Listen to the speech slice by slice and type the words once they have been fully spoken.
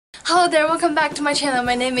Hello there, welcome back to my channel.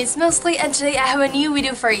 My name is Mostly and today I have a new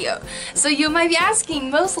video for you. So you might be asking,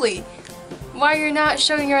 Mostly, why you're not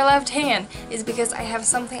showing your left hand? It's because I have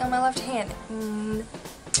something on my left hand.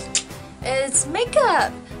 It's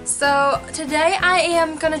makeup. So today I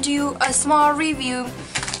am gonna do a small review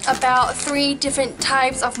about 3 different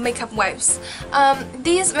types of makeup wipes.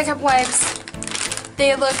 These makeup wipes,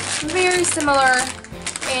 they look very similar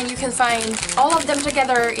and you can find all of them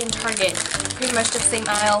together in Target. Pretty much the same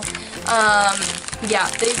aisle. Yeah,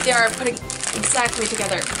 they are putting exactly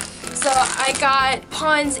together. So I got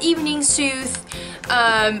PONDS Evening Soothe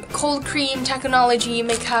Cold Cream Technology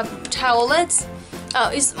Makeup Towelettes.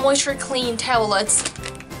 It's moisture clean towelettes.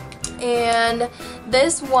 And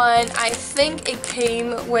this one, I think it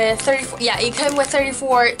came with 34. Yeah, it came with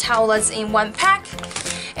 34 towelettes in one pack.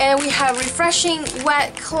 And we have refreshing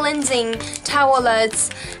wet cleansing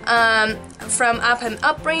towelettes from Up and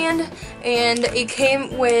Up brand, and it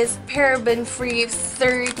came with paraben-free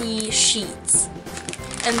 30 sheets.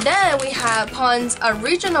 And then we have PONDS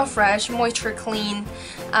Original Fresh Moisture Clean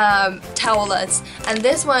towelettes, and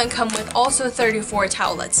this one comes with also 34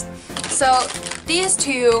 towelettes. So these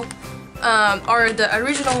two are the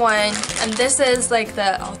original one, and this is like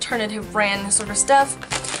the alternative brand sort of stuff.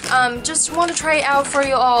 Just want to try it out for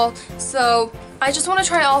you all. So I just want to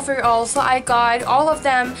try it all for you all. So I got all of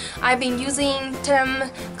them. I've been using them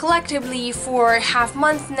collectively for half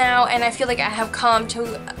month now, and I feel like I have come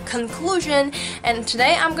to a conclusion. And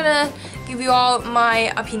today I'm gonna give you all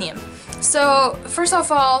my opinion. So first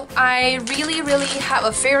of all, I really have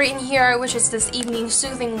a favorite in here, which is this Evening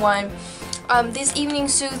Soothing one. This Evening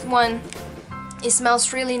Soothe one, it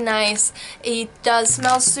smells really nice. It does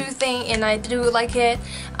smell soothing and I do like it.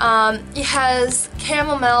 It has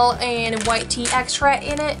chamomile and white tea extract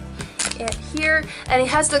in it here, and it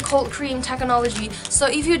has the cold cream technology. So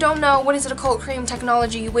if you don't know what is the cold cream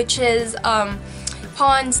technology, which is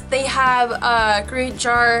PONDS, they have a great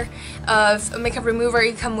jar of makeup remover.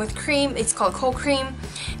 It comes with cream. It's called cold cream,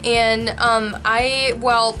 and I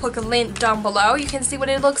will put a link down below. You can see what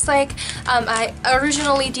it looks like. I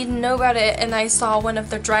originally didn't know about it, and I saw one of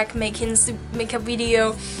the drag making makeup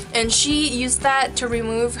video, and she used that to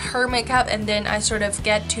remove her makeup, and then I sort of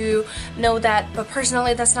get to know that. But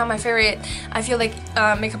personally, that's not my favorite. I feel like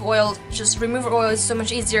makeup oil, just remover oil, is so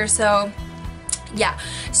much easier. So yeah,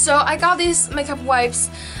 so I got these makeup wipes.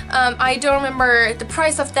 I don't remember the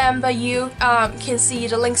price of them, but you can see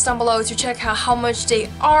the links down below to check out how much they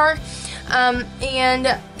are.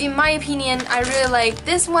 And in my opinion, I really like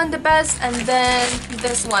this one the best, and then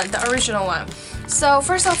this one, the original one. So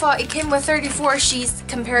first of all, it came with 34 sheets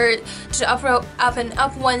compared to the Up and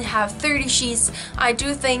Up one have 30 sheets. I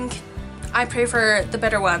do think I prefer the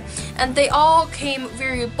better one, and they all came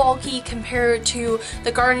very bulky compared to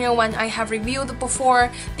the Garnier one I have reviewed before.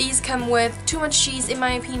 These come with too much sheets in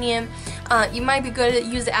my opinion. It might be good to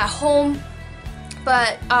use it at home,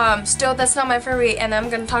 but still, that's not my favorite, and I'm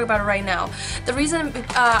gonna talk about it right now. The reason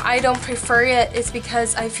I don't prefer it is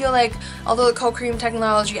because I feel like, although the cold cream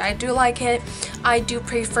technology, I do like it, I do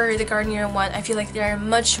prefer the Garnier one. I feel like they're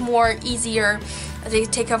much more easier. They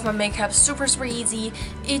take off my makeup super easy.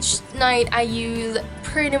 Each night I use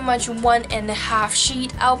pretty much 1.5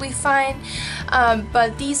 sheet. I'll be fine.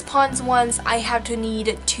 But these PONDS ones, I have to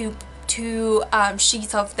need two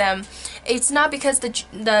sheets of them. It's not because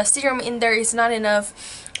the serum in there is not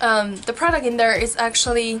enough. The product in there is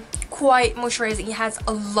actually quite moisturizing. It has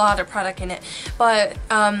a lot of product in it, but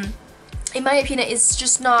in my opinion, it's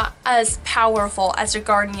just not as powerful as the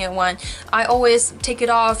Garnier one. I always take it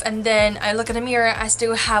off, and then I look in the mirror, I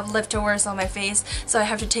still have leftovers on my face, so I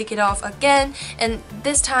have to take it off again. And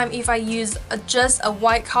this time, if I use just a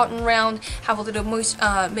white cotton round, have a little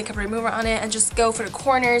makeup remover on it, and just go for the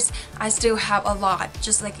corners, I still have a lot.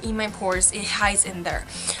 Just like in my pores, it hides in there.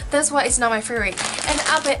 That's why it's not my favorite. And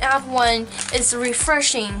Up and Up one is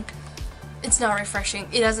refreshing. It's not refreshing.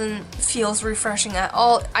 It doesn't feel refreshing at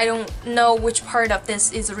all. I don't know which part of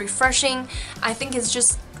this is refreshing. I think it's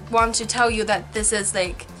just want to tell you that this is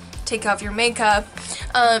like take off your makeup.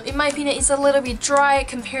 In my opinion, it's a little bit dry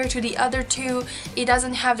compared to the other two. It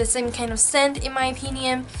doesn't have the same kind of scent in my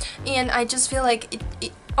opinion, and I just feel like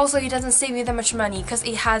it also doesn't save you that much money because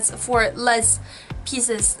it has 4 less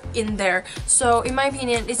pieces in there. So in my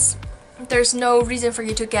opinion, there's no reason for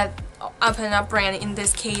you to get Up and Up brand in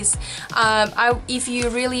this case. If you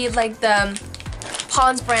really like the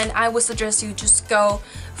PONDS brand, I would suggest you just go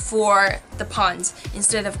for the PONDS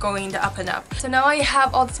instead of going the Up and Up. So now I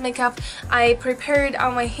have all this makeup. I prepared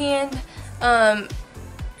on my hand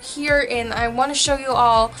here, and I want to show you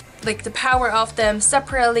all like the power of them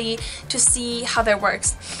separately to see how that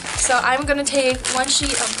works. So I'm gonna take one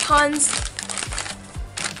sheet of PONDS.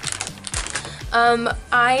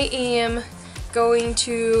 I am going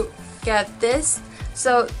to get this.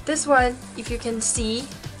 So this one, if you can see,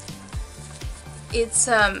 it's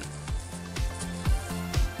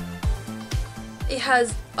it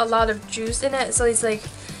has a lot of juice in it, so it's like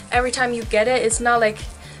every time you get it, it's not like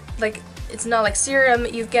serum,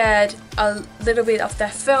 you get a little bit of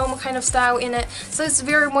that foam kind of style in it, so it's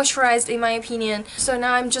very moisturized in my opinion. So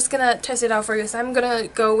now I'm just gonna test it out for you. So I'm gonna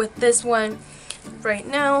go with this one right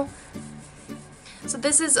now. So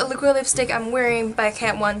this is a liquid lipstick I'm wearing by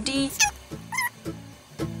Kat 1D.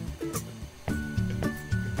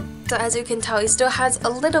 So as you can tell, it still has a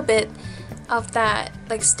little bit of that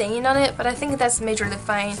like stain on it, but I think that's majorly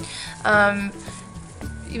fine.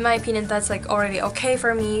 In my opinion, that's like already okay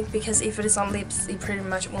for me, because if it is on lips, you pretty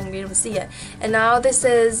much won't be able to see it. And now this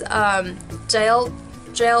is gel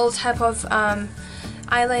type of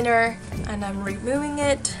eyeliner, and I'm removing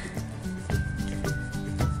it.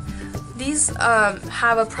 These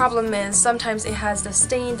have a problem is sometimes it has the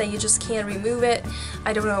stain that you just can't remove it.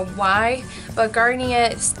 I don't know why, but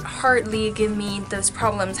Garnier hardly give me those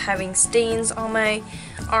problems having stains on my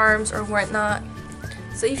arms or whatnot.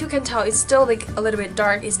 So if you can tell, it's still like a little bit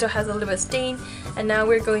dark, it still has a little bit of stain. And now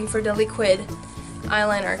we're going for the liquid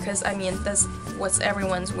eyeliner, because I mean that's what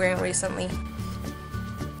everyone's wearing recently.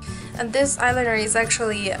 And this eyeliner is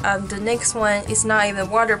actually, the next one is not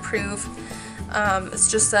even waterproof.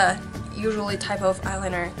 It's just a usually type of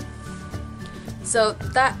eyeliner. So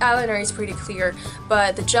that eyeliner is pretty clear,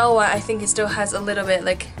 but the gel one, I think it still has a little bit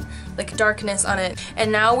like darkness on it.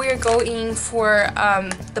 And now we're going for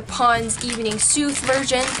the PONDS Evening Soothe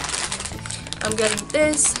version. I'm getting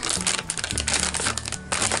this.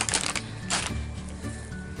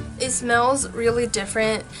 It smells really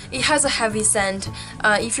different. It has a heavy scent.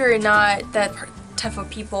 If you're not that type of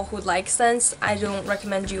people who like scents, I don't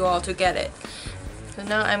recommend you all to get it. So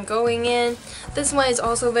now I'm going in. This one is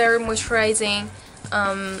also very moisturizing.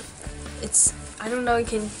 It's, I don't know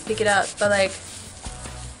if you can pick it up, but like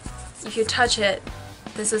if you touch it,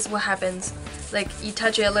 this is what happens. Like you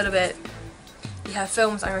touch it a little bit, you have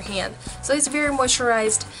films on your hand. So it's very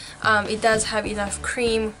moisturized. It does have enough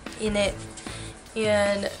cream in it,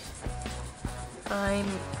 and I'm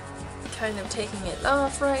kind of taking it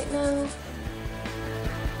off right now.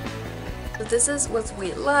 So this is what's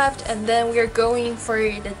we left, and then we're going for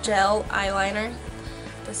the gel eyeliner.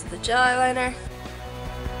 This is the gel eyeliner.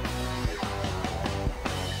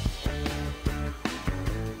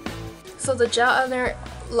 So the gel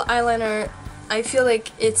eyeliner, I feel like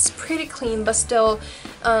it's pretty clean, but still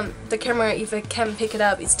the camera, if it can pick it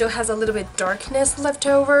up, it still has a little bit darkness left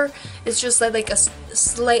over. It's just like a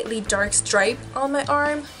slightly dark stripe on my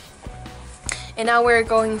arm. And now we're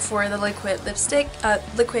going for the liquid lipstick,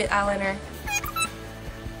 liquid eyeliner.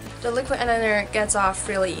 The liquid eyeliner gets off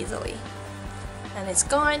really easily, and it's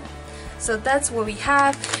gone. So that's what we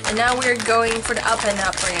have. And now we're going for the Up and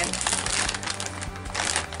Up brand.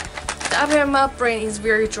 The Up and Up brand is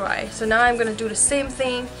very dry, so now I'm gonna do the same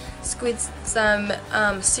thing. Squeeze some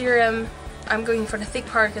serum. I'm going for the thick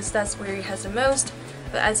part because that's where it has the most.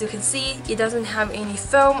 But as you can see, it doesn't have any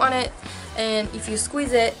foam on it, and if you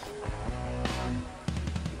squeeze it,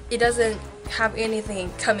 it doesn't have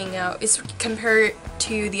anything coming out. It's compared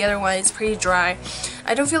to the other one, it's pretty dry.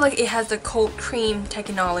 I don't feel like it has the cold cream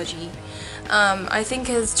technology. I think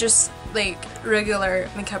it's just like regular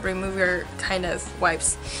makeup remover kind of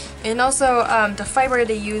wipes. And also the fiber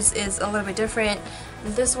they use is a little bit different.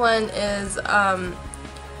 This one is I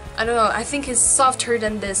don't know, I think it's softer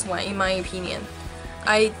than this one in my opinion.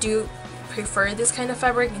 I do prefer this kind of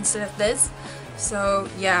fabric instead of this. So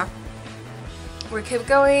yeah, we'll keep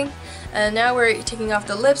going. And now we're taking off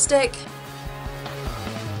the lipstick.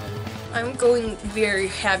 I'm going very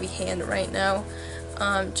heavy hand right now,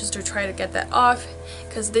 just to try to get that off,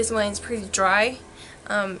 because this one is pretty dry.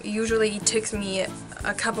 Usually it takes me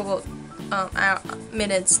a couple of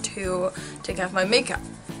minutes to take off my makeup.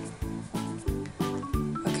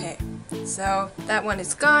 Okay, so that one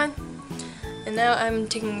is gone. And now I'm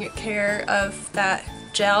taking care of that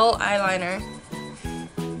gel eyeliner.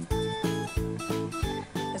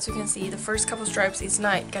 As you can see, the first couple stripes is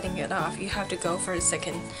not getting it off. You have to go for a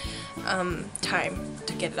second time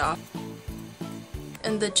to get it off.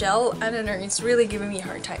 And the gel eyeliner is really giving me a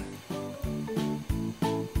hard time.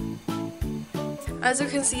 As you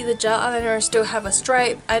can see, the gel eyeliner still have a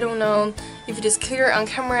stripe. I don't know if it is clear on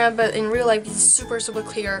camera, but in real life it's super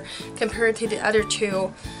clear compared to the other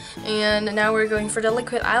two. And now we're going for the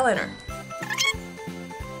liquid eyeliner.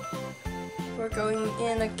 We're going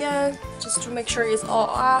in again just to make sure it's all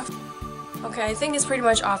off. Okay, I think it's pretty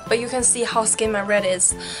much off, but you can see how skin my red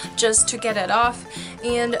is just to get it off.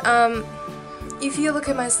 And if you look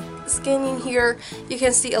at my skin in here, you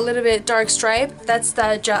can see a little bit dark stripe. That's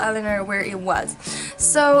the gel eyeliner where it was.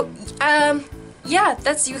 So yeah,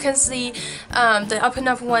 that's, you can see the Up and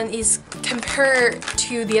Up one is, compared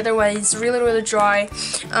to the other one, is really dry.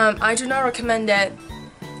 I do not recommend it.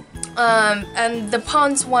 And the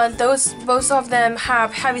PONDS one, both of them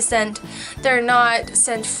have heavy scent. They're not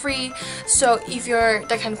scent free, so if you're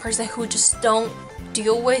the kind of person who just don't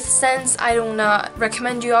deal with scents, I do not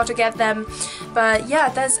recommend you all to get them. But yeah,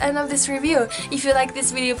 that's the end of this review. If you like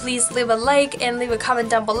this video, please leave a like and leave a comment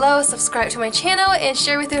down below, subscribe to my channel, and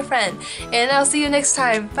share with your friend. And I'll see you next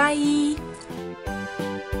time. Bye!